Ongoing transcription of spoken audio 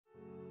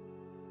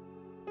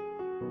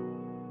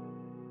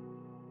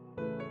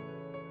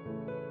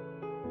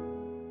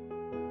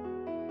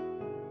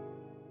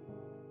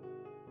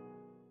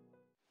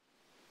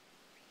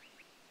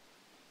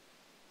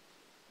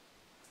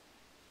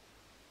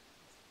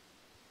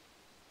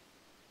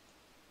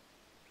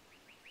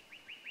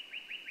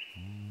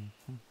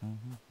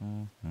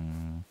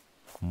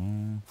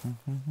Oh,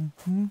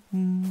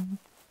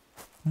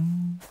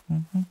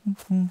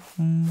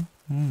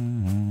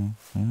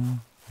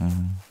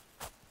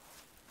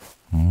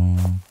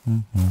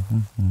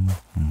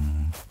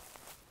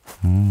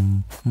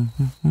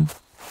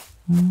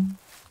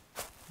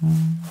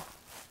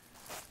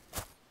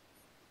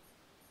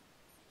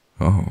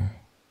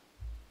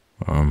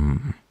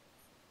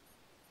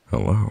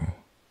 hello.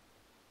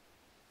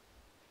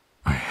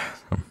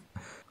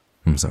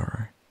 I'm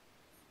sorry.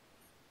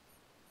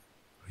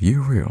 Are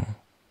you real?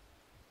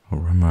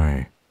 Or am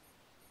I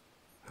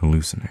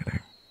hallucinating?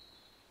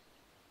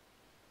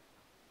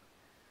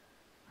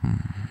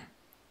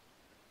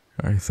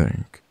 I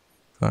think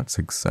that's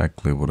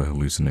exactly what a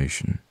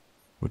hallucination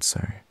would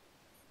say.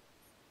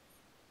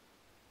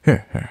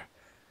 Here.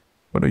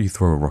 Why don't you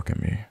throw a rock at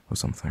me or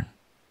something?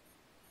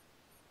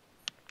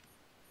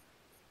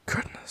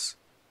 Goodness.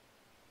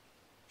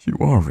 You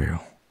are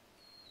real.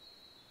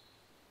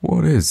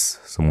 What is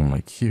someone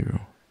like you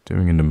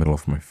doing in the middle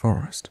of my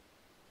forest?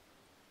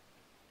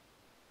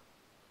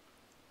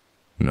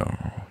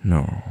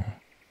 No.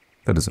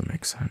 That doesn't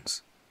make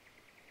sense.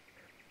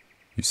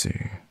 You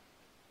see,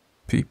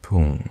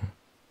 people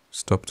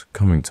stopped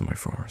coming to my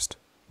forest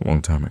a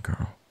long time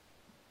ago.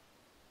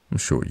 I'm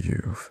sure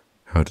you've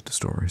heard the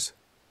stories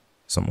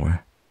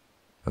somewhere,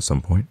 at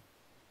some point.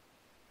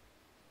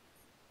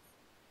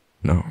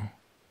 No.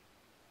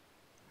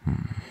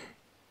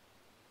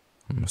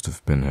 I must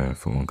have been here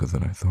for longer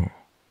than I thought.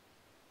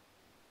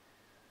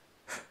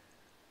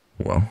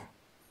 Well,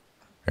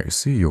 I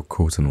see you're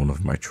caught in one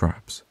of my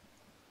traps.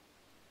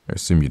 I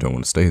assume you don't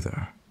want to stay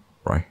there,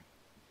 right?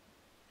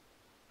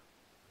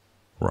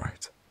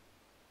 Right.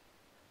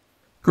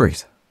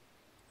 Great.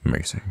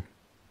 Amazing.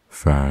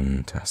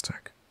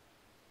 Fantastic.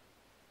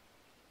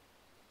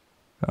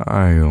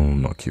 I'll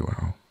knock you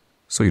out,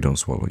 so you don't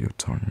swallow your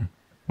tongue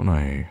when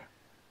I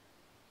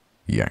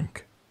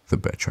yank the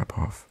bear trap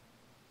off.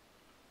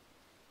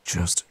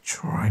 Just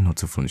try not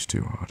to flinch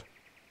too hard,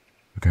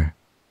 okay?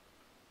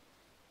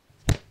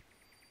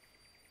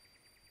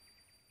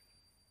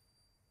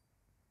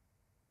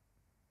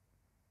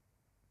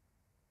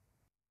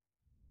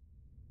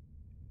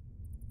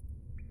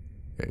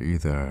 Hey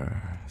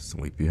there,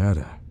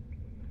 sleepyhead.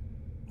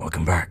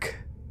 Welcome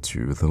back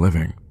to the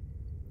living.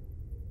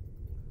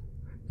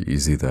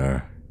 Easy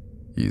there.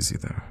 It's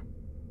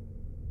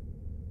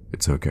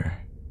okay.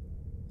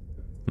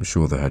 I'm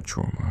sure the head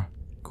trauma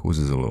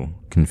causes a little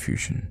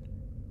confusion,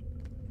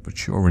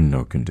 but you're in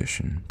no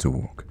condition to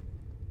walk.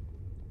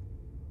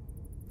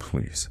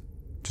 Please,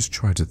 just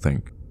try to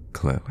think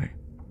clearly.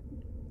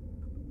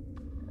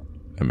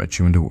 I met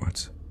you in the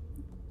woods,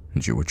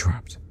 and you were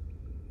trapped.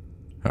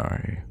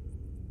 I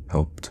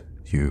helped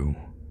you.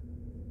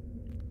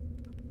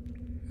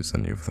 Is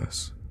any of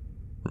this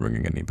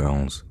ringing any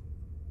bells?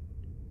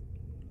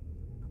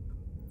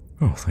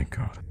 Oh, thank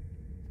God.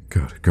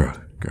 Good.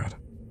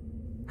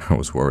 I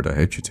was worried I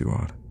hit you too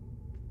hard.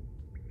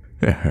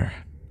 Yeah,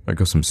 I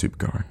got some soup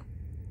going.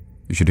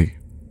 You should eat.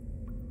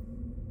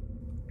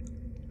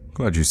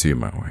 Glad you see it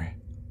my way.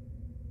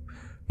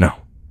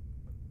 Now,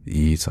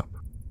 eat up.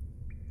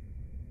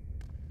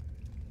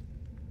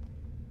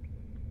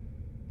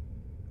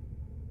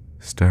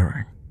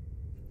 Staring?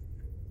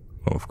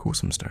 Well, of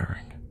course I'm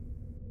staring.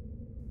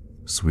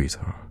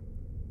 Sweetheart,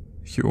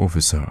 your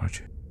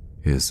visage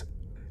is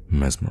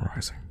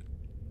mesmerizing.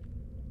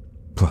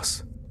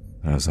 Plus,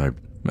 as I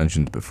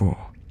mentioned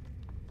before,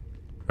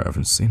 I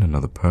haven't seen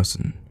another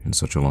person in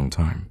such a long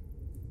time.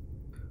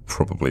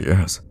 Probably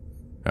years.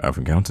 I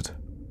haven't counted.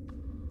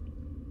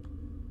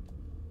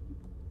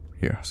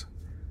 Yes.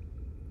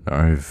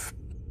 I've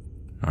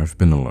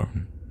been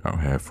alone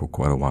out here for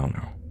quite a while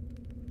now.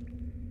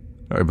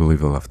 I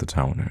believe I left the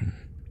town in,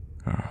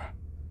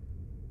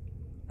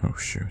 oh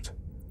shoot.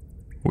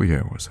 What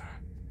year was I?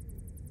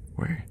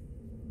 Wait.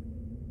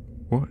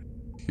 What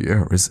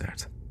year is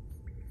it?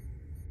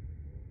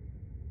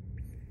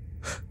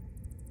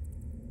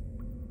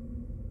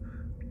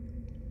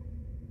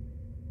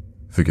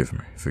 Forgive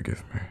me.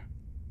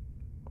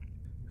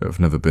 I've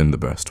never been the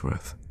best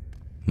with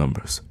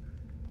numbers.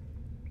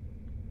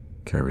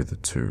 Carry the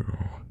 2.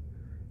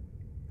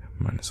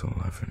 Minus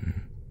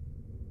 11.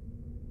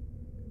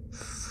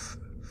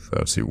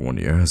 31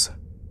 years.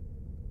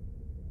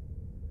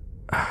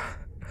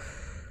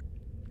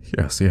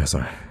 Yes,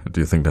 I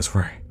do think that's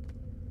right.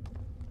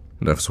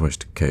 And I've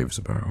switched caves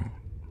about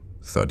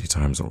 30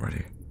 times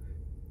already,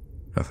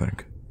 I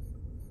think.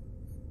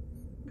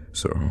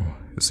 So,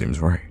 it seems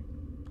right.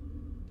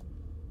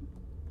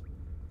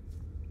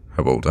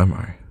 How old am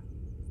I?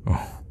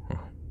 Oh,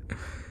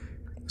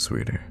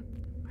 sweetie.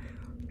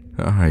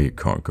 I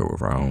can't go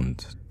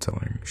around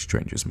telling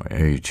strangers my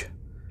age.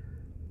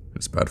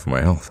 It's bad for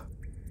my health.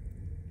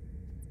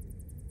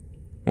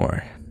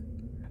 Why?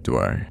 Do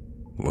I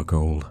look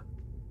old?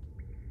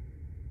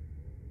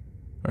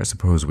 I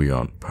suppose we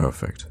aren't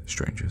perfect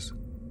strangers.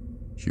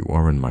 You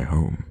are in my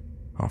home,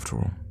 after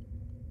all.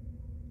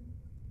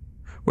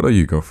 Why don't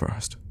you go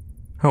first?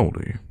 How old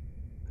are you,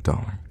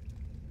 darling?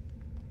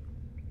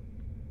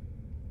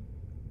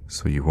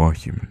 So you are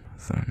human,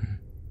 then.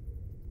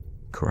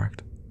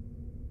 Correct?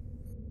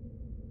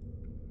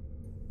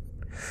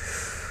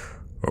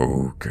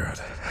 Oh, good.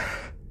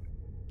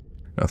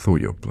 I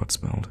thought your blood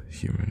smelled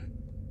human.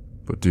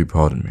 But do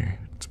pardon me,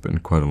 it's been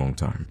quite a long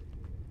time.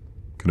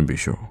 Couldn't be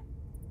sure.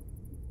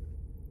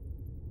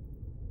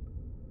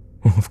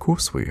 Well, of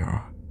course we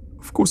are.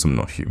 Of course I'm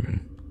not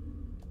human.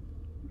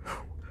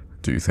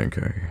 Do you think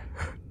a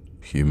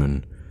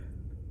human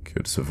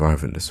could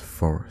survive in this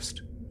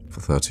forest for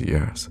 30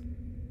 years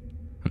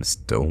and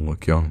still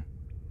look young?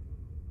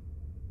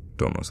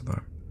 Don't answer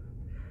that.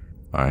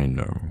 I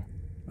know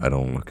I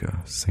don't look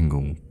a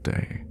single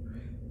day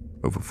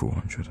over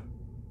 400.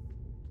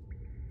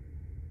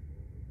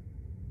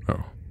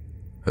 Oh,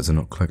 has it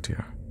not clicked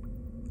yet?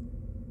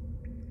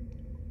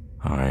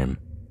 I'm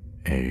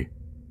a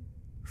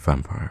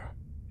vampire,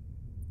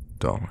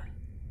 darling.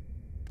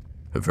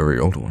 A very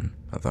old one,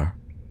 at that.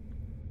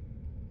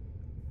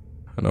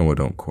 I know I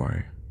don't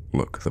quite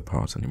look the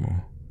part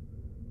anymore,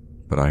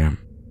 but I am.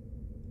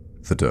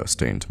 The dirt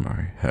stained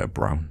my hair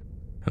brown,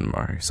 and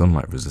my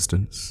sunlight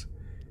resistance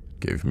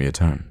gave me a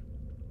tan.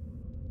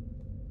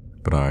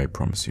 But I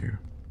promise you,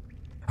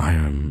 I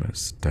am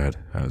as dead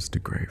as the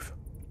grave.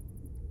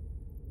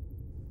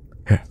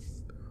 Here,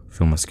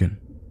 feel my skin.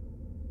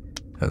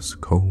 As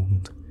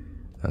cold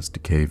as the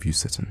cave you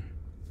sit in.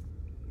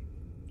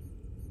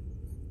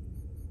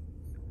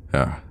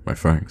 Ah, my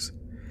fangs.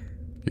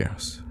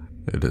 Yes,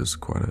 it is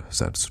quite a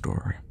sad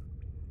story.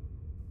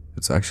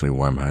 It's actually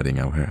why I'm hiding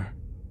out here.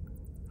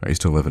 I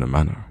used to live in a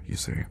manor, you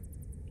see,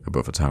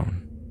 above a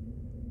town.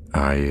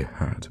 I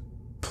had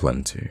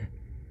plenty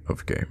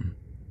of game.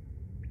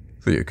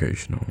 The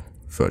occasional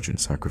virgin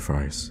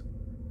sacrifice.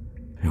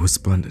 It was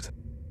splendid.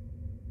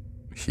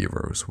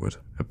 Heroes would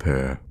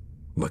appear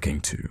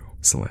looking to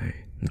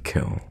slay and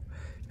kill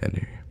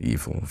any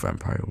evil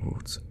vampire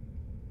lords.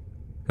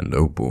 And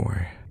oh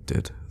boy,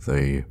 did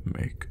they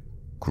make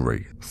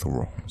great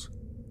thralls,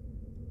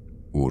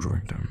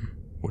 ordering them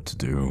what to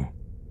do.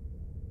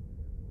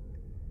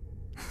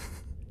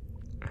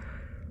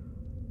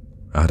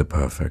 I had a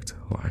perfect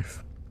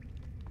life.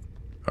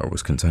 I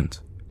was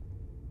content.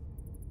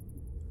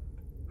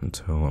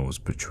 Until I was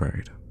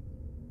betrayed.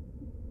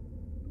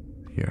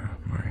 Yeah,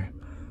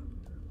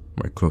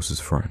 my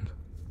closest friend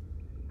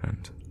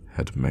and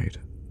head mate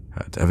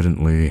had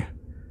evidently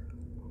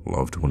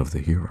loved one of the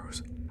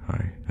heroes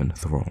I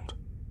enthralled.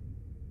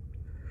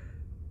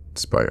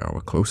 Despite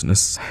our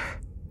closeness,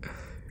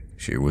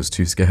 she was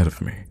too scared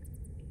of me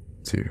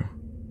to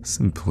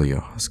simply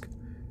ask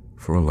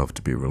for her love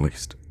to be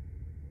released.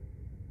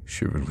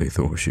 She really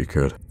thought she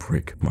could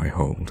break my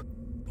hold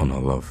on her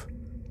love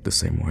the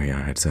same way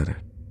I had said it,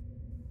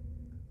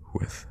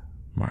 with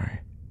my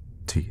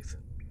teeth.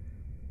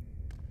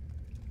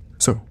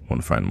 So,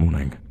 one fine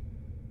morning,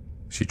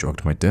 she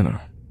drugged my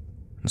dinner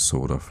and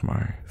sawed off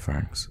my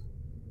fangs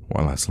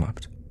while I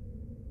slept.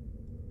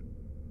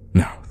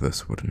 Now,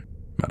 this wouldn't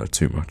matter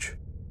too much,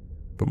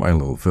 but my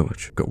little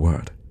village got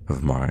word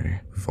of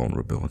my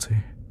vulnerability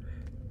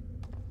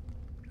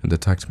and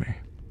attacked me.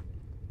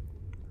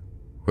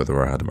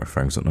 Whether I had my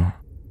fangs or not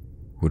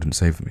wouldn't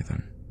save me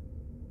then.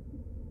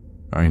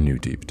 I knew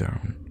deep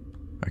down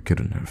I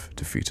couldn't have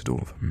defeated all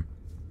of them,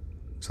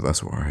 so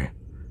that's why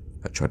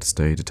I tried to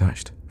stay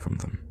detached from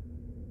them.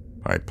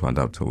 I had planned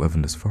out to live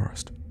in this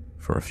forest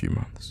for a few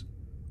months,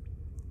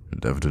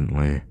 and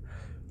evidently,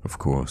 of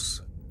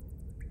course,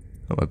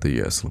 I let the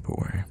years slip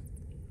away.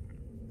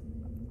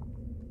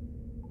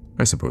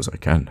 I suppose I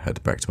can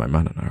head back to my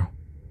manor now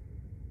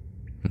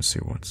and see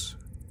what's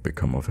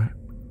become of it.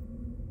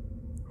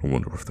 I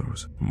wonder if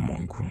those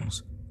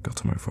mongrels got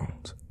to my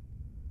vault.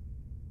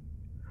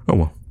 Oh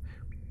well,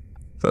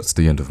 that's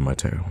the end of my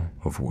tale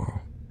of woe.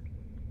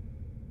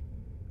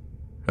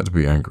 I'd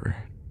be angry,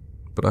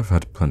 but I've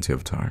had plenty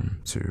of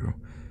time to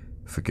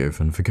forgive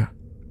and forget.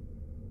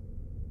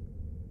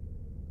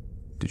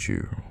 Did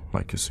you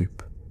like your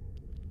soup?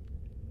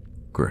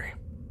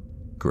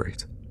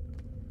 Great.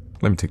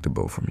 Let me take the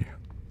bowl from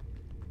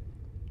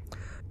you.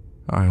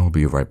 I'll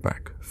be right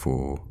back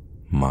for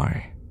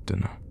my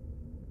dinner.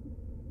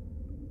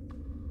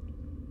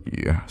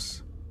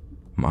 Yes,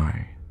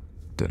 my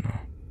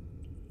dinner.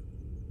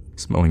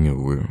 Smelling your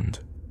wound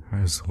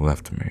has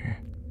left me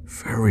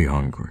very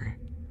hungry,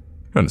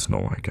 and it's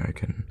not like I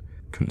can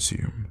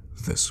consume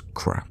this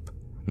crap,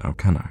 now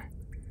can I?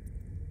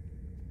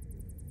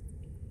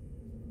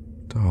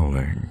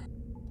 Darling,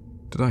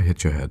 did I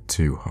hit your head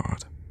too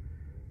hard?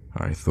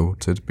 I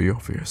thought it'd be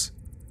obvious.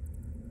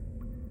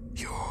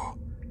 You're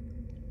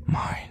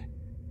mine.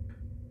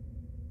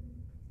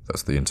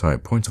 That's the entire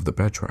point of the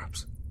bear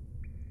traps.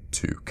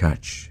 To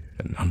catch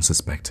an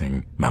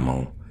unsuspecting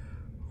mammal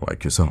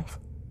like yourself.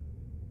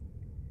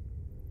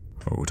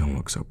 Oh, don't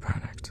look so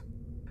panicked.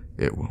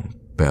 It will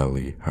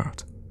barely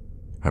hurt,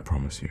 I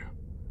promise you.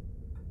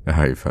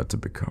 I've had to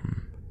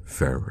become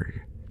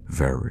very,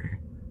 very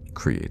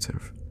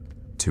creative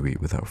to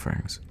eat without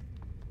fangs.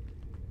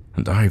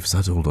 And I've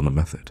settled on a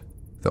method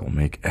that will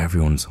make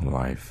everyone's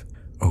life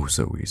oh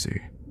so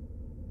easy.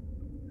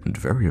 And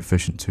very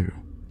efficient too.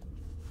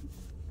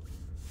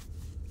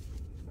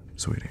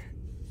 sweetie.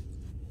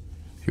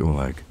 Your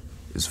leg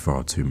is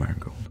far too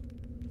mangled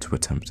to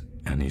attempt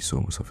any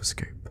sort of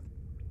escape.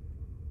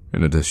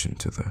 In addition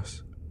to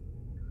this,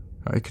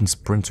 I can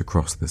sprint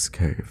across this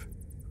cave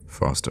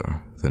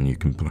faster than you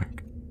can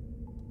blink.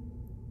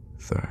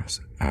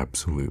 There's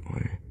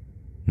absolutely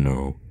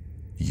no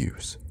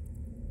use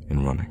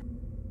in running.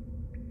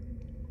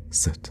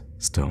 Sit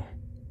still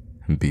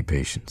and be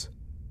patient.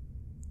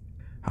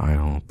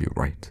 I'll be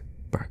right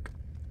back.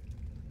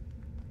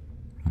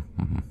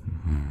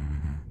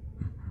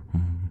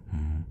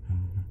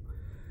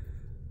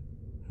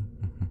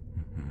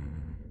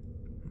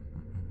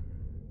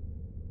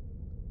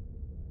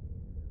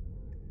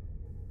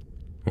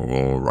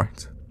 All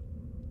right.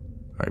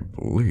 I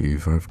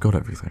believe I've got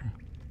everything.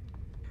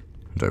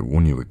 And I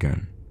warn you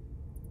again,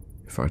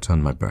 if I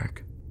turn my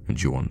back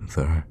and you aren't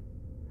there,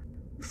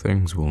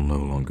 things will no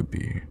longer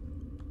be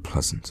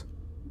pleasant.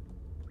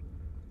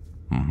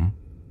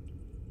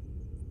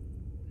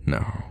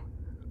 Now,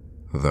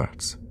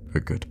 that's a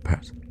good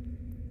pet.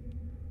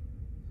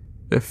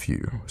 If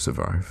you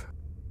survive,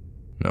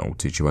 I'll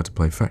teach you how to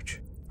play fetch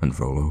and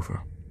roll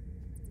over.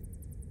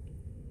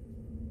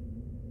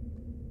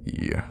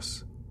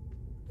 Yes,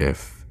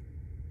 if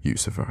you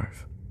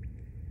survive.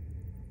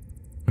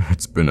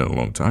 It's been a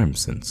long time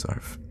since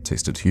I've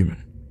tasted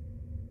human.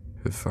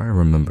 If I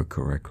remember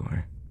correctly,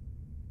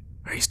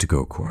 I used to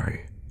go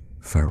quite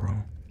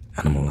feral,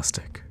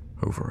 animalistic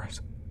over it.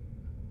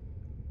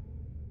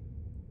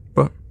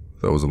 But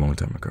that was a long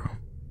time ago,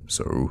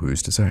 so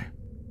who's to say?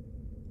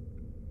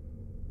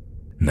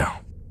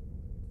 Now,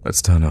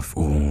 let's turn off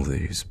all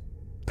these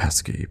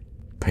pesky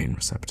pain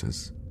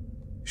receptors,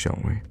 shall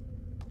we?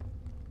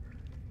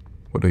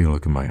 What do you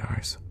look in my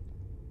eyes,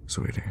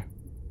 sweetie?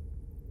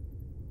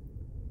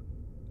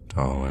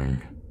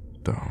 Darling,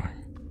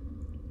 darling,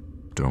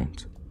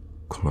 don't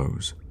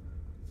close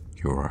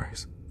your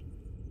eyes.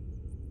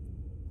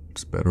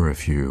 It's better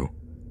if you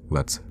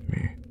let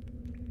me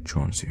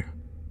trance you.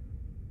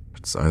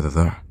 It's either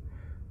that,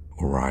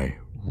 or I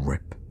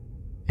rip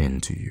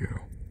into you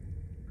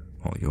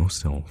while you're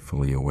still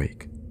fully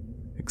awake,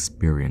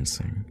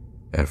 experiencing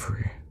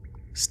every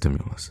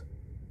stimulus.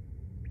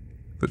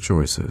 The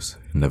choice is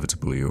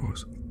inevitably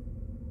yours.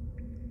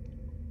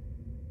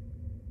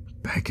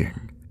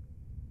 Begging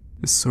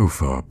is so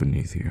far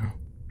beneath you,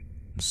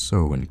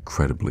 so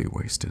incredibly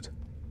wasted.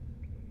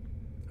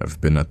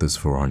 I've been at this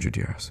for 100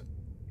 years.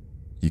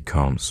 You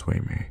can't sway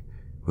me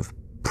with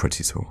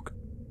pretty talk.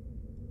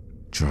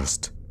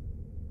 Just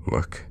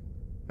look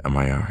at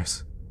my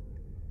eyes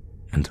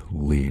and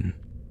lean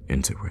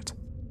into it.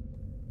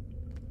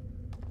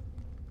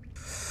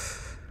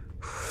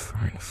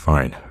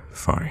 Fine.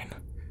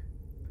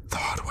 The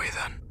hard way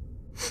then.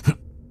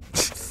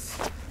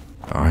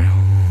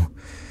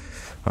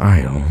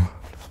 I'll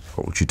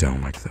hold you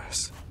down like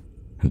this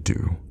and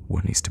do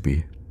what needs to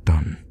be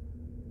done.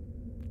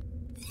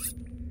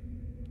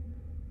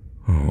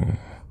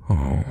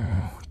 Oh,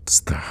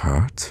 does that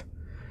hurt?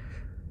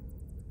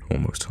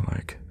 Almost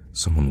like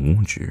someone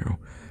warned you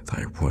that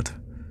it would.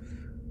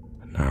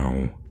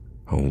 Now,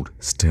 hold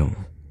still.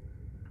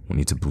 We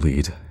need to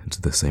bleed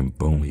into the same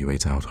bowl you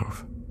ate out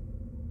of.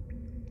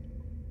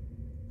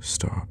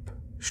 Stop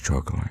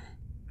struggling.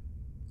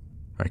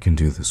 I can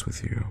do this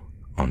with you,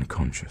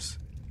 unconscious.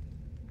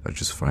 I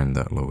just find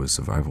that lowers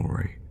survival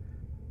rate.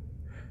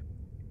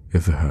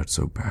 If it hurts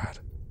so bad,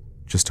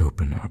 just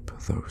open up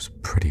those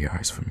pretty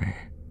eyes for me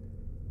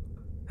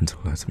and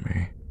let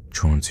me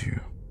trance you.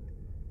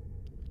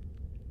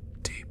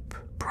 Deep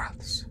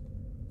breaths,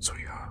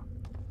 sweetheart.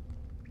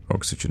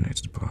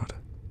 Oxygenated blood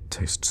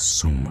tastes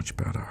so much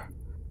better,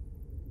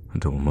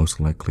 and it will most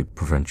likely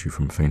prevent you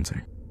from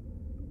fainting.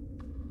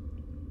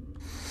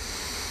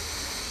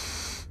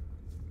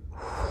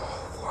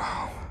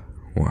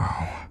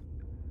 Wow.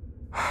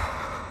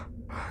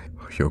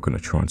 You're gonna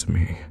trance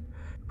me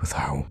with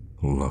how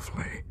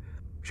lovely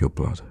your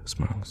blood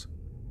smells.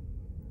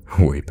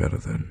 Way better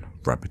than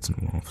rabbits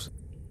and wolves,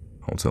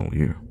 I'll tell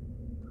you.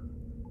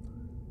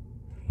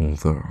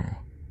 Although,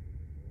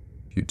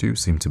 you do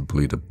seem to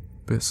bleed a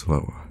bit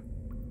slower,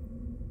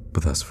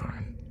 but that's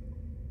fine.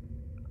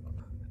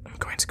 I'm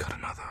going to cut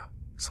another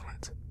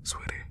slit,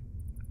 sweetie.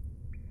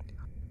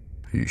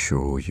 Are you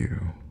sure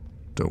you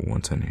don't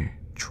want any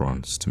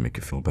trance to make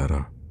you feel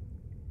better?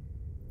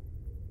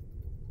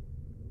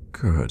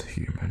 Good,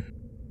 human.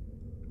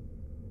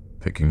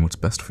 Picking what's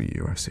best for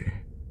you, I see.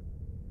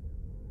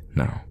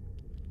 Now,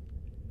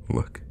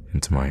 look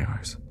into my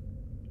eyes.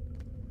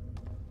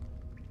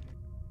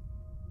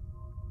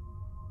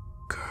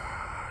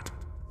 Good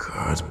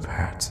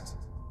pet.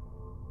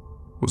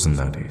 Wasn't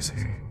that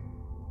easy?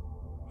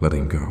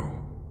 Letting go.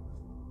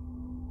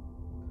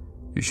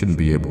 You shouldn't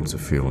be able to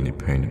feel any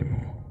pain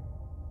anymore.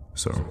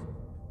 So,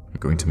 I'm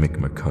going to make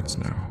my cuts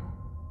now.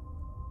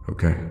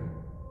 Okay?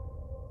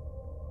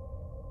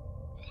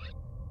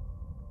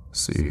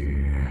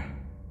 See...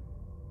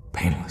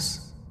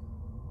 painless.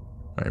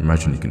 I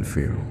imagine you can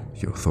feel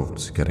your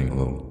thoughts getting a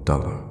little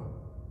duller.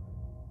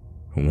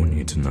 I want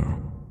you to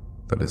know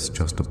that it's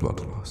just a blood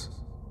loss.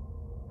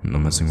 I'm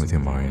not messing with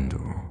your mind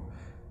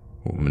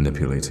or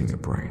manipulating your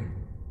brain.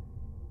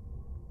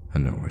 I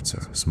know it's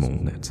a small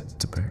nit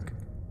to pick,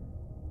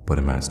 but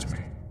it matters to me.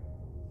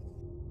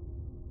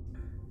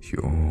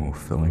 You're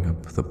filling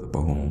up the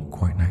bowl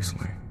quite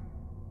nicely.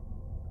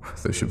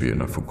 There should be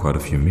enough for quite a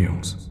few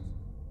meals.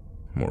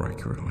 More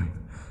accurately,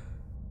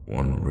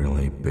 one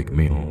really big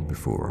meal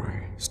before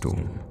I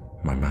storm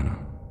my manor.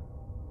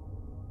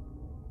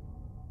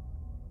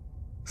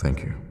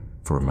 Thank you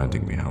for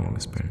reminding me how long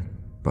it's been,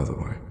 by the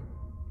way.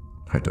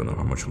 I don't know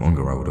how much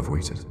longer I would have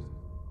waited.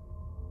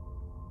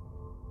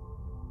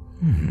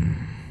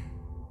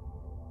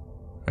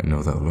 I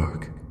know that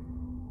look.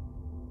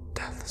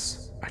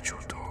 Death's at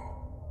your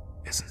door,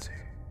 isn't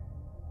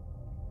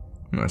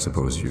he? I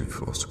suppose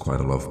you've lost quite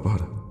a lot of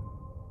blood.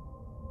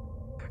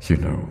 You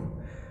know,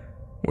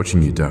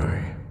 watching you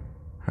die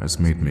has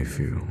made me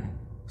feel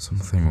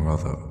something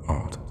rather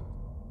odd.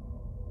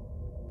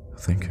 I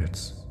think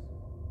it's...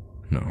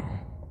 No,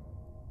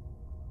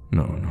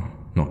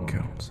 not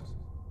guilt.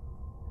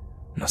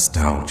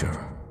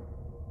 Nostalgia.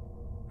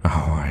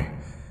 How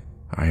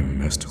I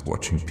missed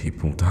watching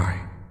people die.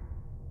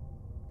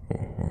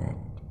 Or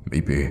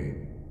maybe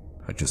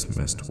I just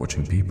missed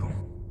watching people.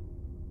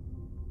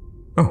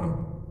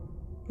 Oh,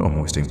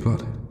 I'm wasting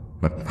blood.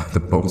 The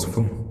bowl's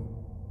full.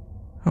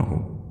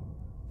 Oh,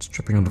 it's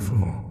dripping on the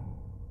floor.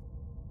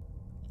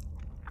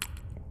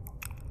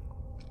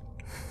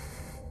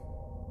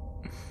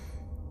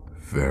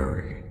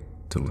 Very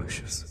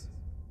delicious.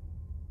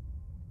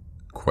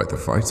 Quite the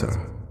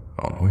fighter,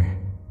 aren't we?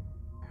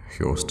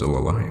 You're still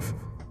alive,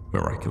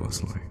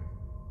 miraculously.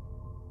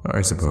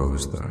 I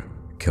suppose that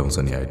kills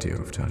any idea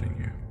of turning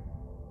you.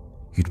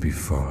 You'd be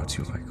far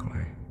too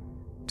likely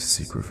to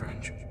seek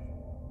revenge.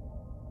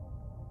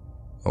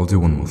 I'll do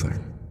one more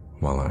thing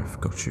while I've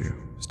got you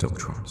still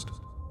tranced.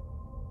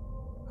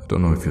 I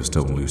don't know if you're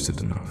still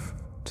lucid enough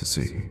to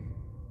see,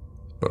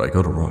 but I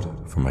got a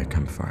rod from my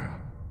campfire.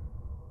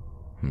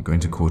 I'm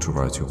going to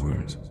cauterize your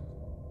wounds.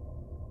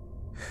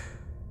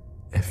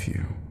 If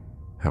you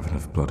have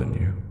enough blood in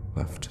you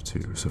left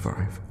to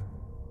survive,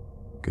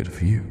 good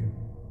for you.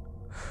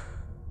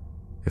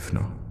 If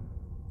not,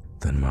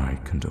 then my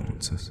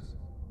condolences.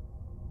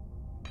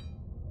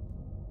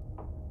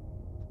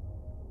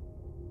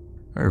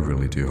 I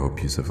really do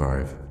hope you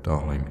survive,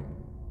 darling.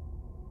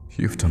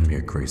 You've done me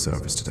a great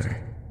service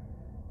today,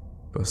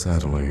 but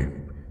sadly,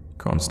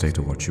 can't stay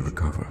to watch you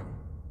recover.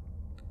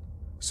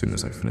 As soon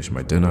as I finish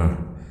my dinner,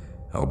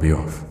 I'll be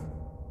off,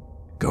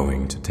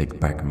 going to take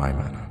back my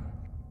manor.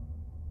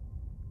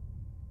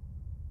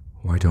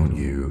 Why don't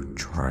you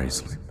try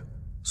sleep,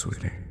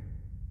 sweetie?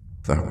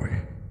 That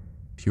way,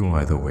 you'll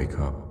either wake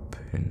up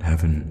in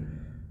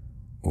heaven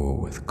or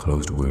with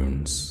closed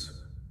wounds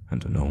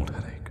and an old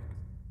headache.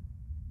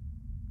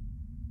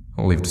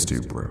 I'll leave the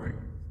stew brewing.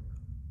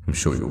 I'm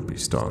sure you'll be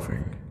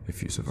starving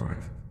if you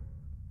survive.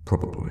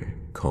 Probably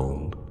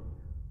cold,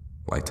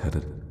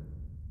 lightheaded,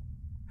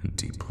 and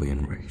deeply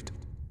enraged.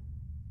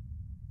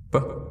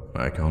 But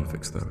I can't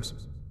fix those.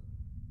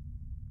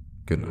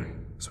 Good night,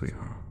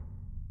 sweetheart.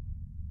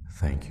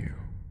 Thank you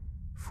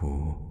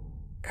for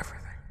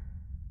everything.